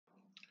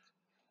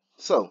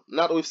So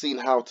now that we've seen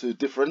how to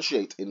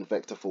differentiate in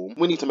vector form,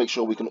 we need to make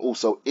sure we can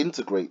also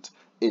integrate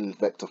in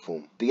vector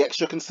form. The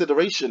extra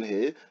consideration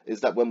here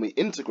is that when we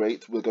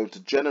integrate, we're going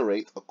to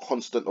generate a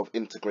constant of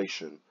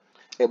integration.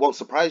 It won't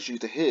surprise you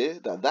to hear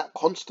that that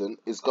constant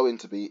is going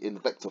to be in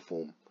vector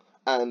form.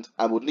 And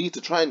I would need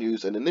to try and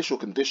use an initial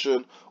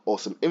condition or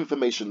some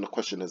information the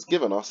question has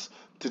given us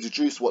to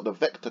deduce what the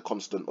vector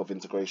constant of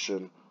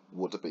integration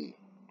would be.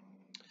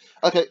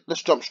 Okay,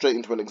 let's jump straight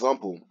into an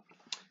example.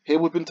 Here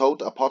we've been told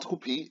that a particle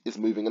p is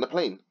moving in a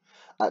plane.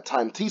 At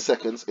time t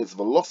seconds, its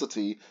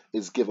velocity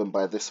is given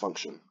by this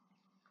function.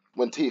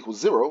 When t equals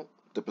 0,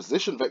 the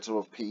position vector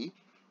of p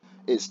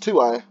is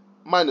 2i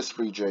minus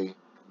 3j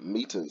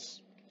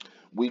meters.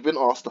 We've been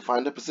asked to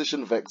find the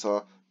position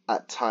vector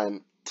at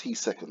time t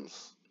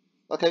seconds.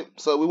 Okay,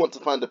 so we want to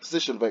find the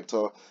position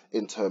vector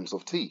in terms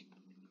of t.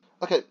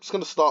 Okay, just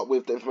going to start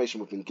with the information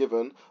we've been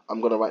given.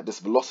 I'm going to write this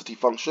velocity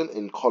function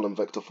in column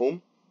vector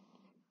form.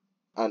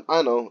 And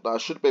I know that I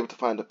should be able to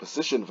find a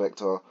position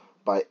vector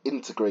by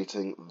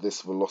integrating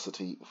this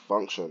velocity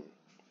function.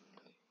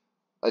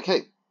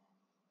 Okay,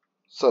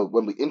 so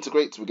when we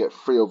integrate, we get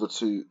 3 over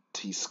 2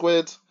 t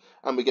squared,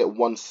 and we get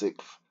 1/6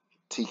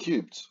 t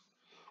cubed.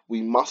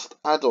 We must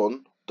add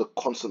on the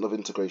constant of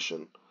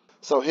integration.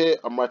 So here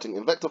I'm writing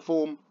in vector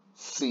form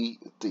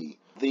CD.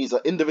 These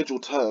are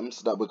individual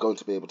terms that we're going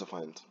to be able to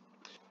find.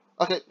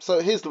 Okay, so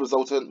here's the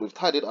resultant. We've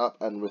tied it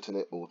up and written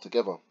it all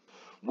together.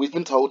 We've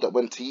been told that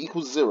when t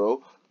equals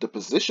 0, the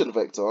position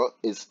vector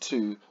is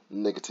 2,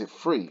 negative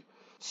 3.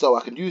 So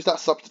I can use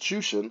that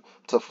substitution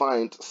to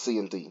find C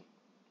and D.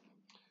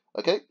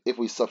 Okay, if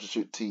we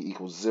substitute t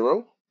equals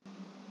 0,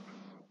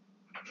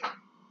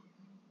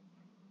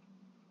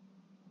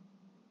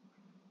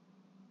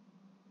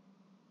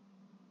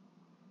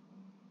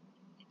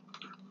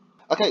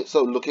 okay,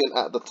 so looking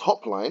at the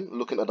top line,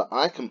 looking at the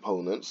I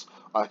components,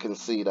 I can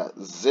see that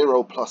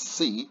 0 plus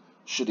C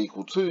should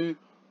equal 2,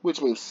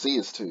 which means C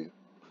is 2.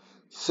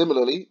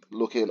 Similarly,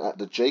 looking at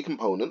the j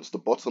components, the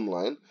bottom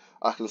line,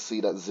 I can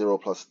see that 0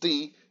 plus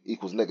d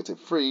equals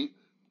negative 3,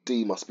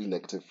 d must be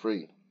negative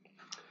 3.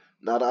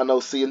 Now that I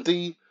know C and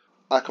D,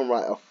 I can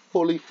write a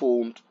fully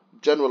formed,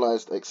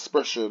 generalized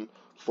expression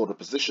for the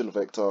position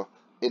vector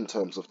in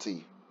terms of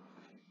t.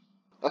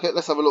 Okay,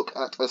 let's have a look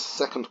at a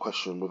second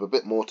question with a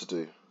bit more to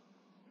do.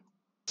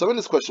 So in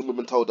this question, we've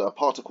been told that a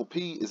particle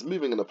p is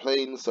moving in a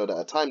plane so that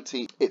at time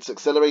t, its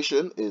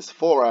acceleration is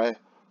 4i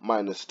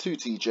minus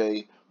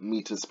 2tj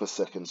meters per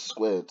second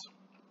squared.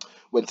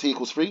 When t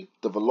equals 3,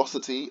 the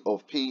velocity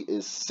of p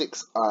is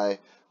 6i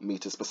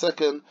meters per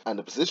second, and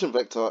the position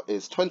vector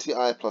is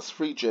 20i plus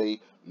 3j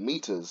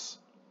meters.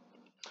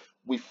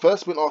 We've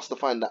first been asked to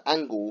find the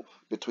angle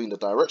between the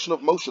direction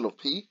of motion of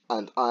p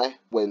and I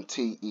when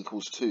t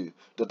equals 2.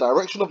 The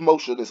direction of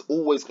motion is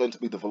always going to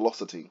be the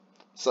velocity.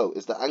 So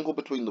it's the angle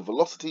between the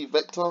velocity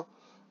vector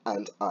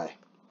and I.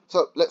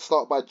 So let's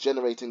start by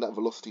generating that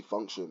velocity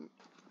function.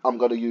 I'm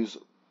going to use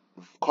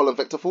column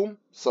vector form.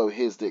 So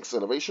here's the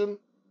acceleration.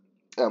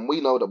 And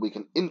we know that we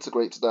can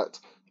integrate that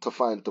to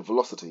find the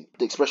velocity.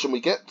 The expression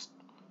we get,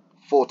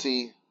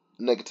 40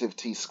 negative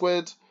t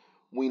squared,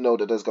 we know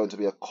that there's going to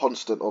be a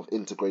constant of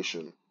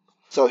integration.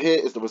 So here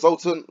is the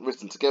resultant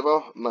written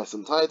together, nice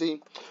and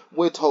tidy.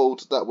 We're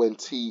told that when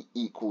t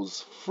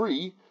equals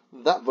 3,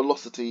 that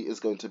velocity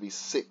is going to be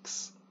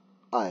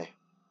 6i.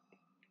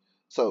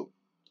 So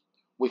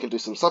we can do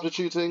some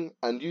substituting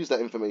and use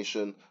that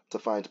information to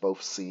find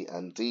both c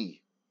and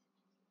d.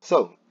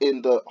 So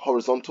in the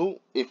horizontal,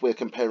 if we're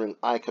comparing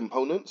I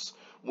components,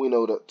 we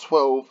know that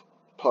 12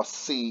 plus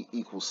c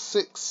equals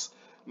 6,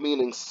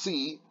 meaning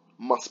c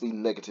must be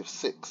negative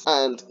 6.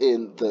 And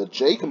in the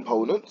j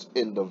component,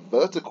 in the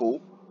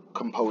vertical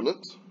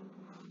component,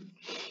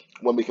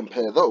 when we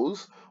compare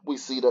those, we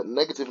see that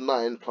negative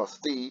 9 plus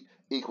d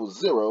equals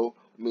 0,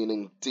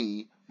 meaning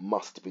d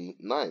must be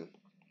 9.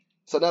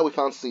 So now we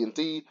found c and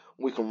d,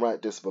 we can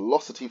write this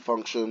velocity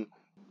function.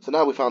 So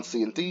now we found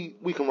c and d,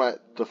 we can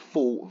write the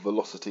full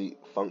velocity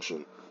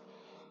function.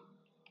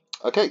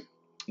 Okay,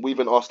 we've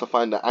been asked to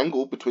find the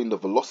angle between the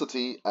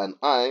velocity and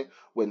I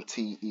when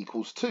t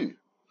equals 2.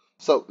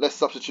 So let's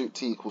substitute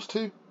t equals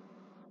 2.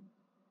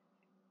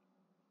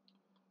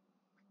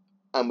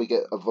 And we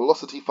get a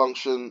velocity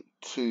function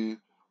 2,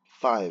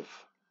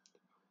 5.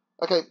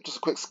 Okay, just a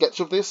quick sketch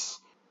of this.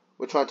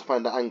 We're trying to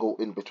find the angle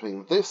in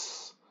between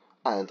this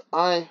and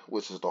I,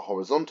 which is the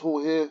horizontal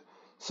here.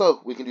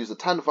 So we can use the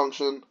tan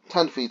function.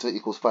 Tan theta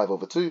equals 5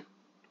 over 2.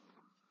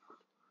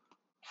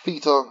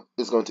 Theta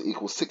is going to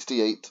equal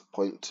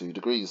 68.2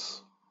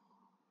 degrees.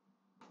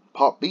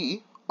 Part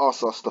B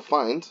asks us to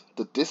find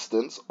the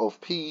distance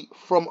of P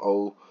from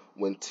O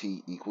when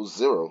t equals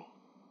 0.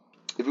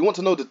 If we want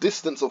to know the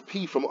distance of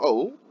P from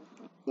O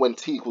when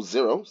t equals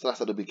 0, so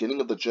that's at the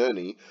beginning of the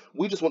journey,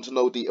 we just want to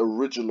know the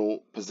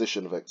original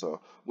position vector.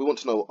 We want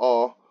to know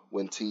R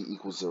when t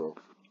equals 0.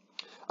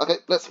 Okay,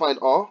 let's find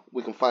R.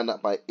 We can find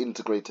that by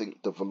integrating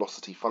the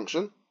velocity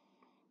function.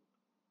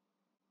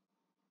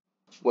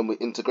 When we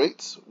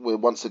integrate, we're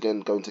once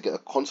again going to get a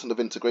constant of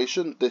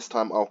integration. This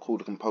time I'll call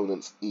the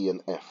components E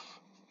and F.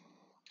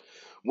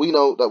 We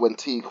know that when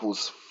t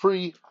equals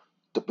 3,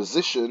 the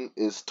position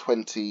is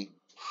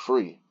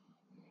 23.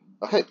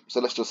 Okay, so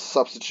let's just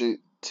substitute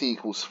t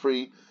equals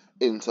 3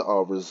 into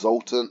our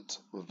resultant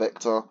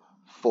vector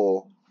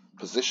for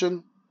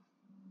position.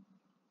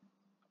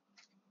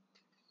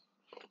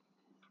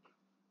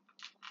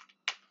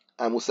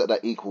 And we'll set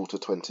that equal to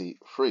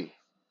 23.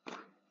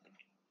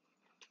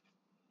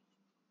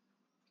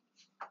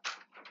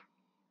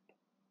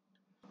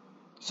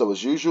 So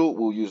as usual,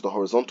 we'll use the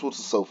horizontal to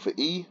solve for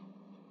E.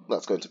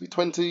 That's going to be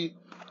 20.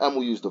 And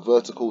we'll use the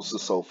verticals to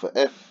solve for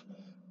F.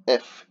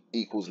 F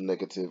equals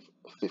negative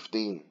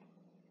 15.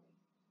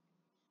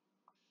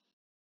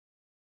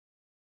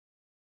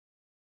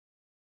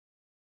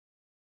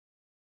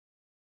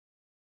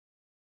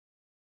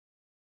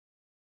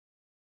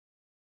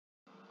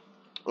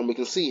 And we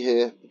can see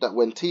here that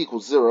when t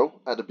equals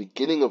 0, at the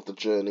beginning of the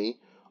journey,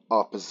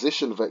 our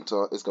position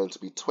vector is going to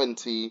be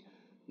 20,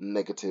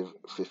 negative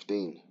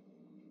 15.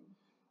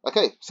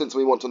 Okay, since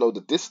we want to know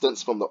the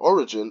distance from the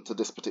origin to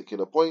this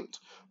particular point,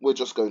 we're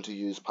just going to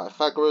use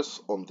Pythagoras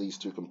on these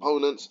two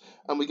components,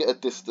 and we get a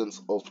distance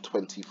of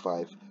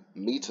 25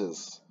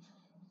 meters.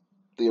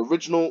 The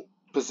original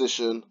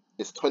position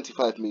is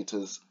 25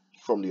 meters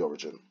from the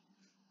origin.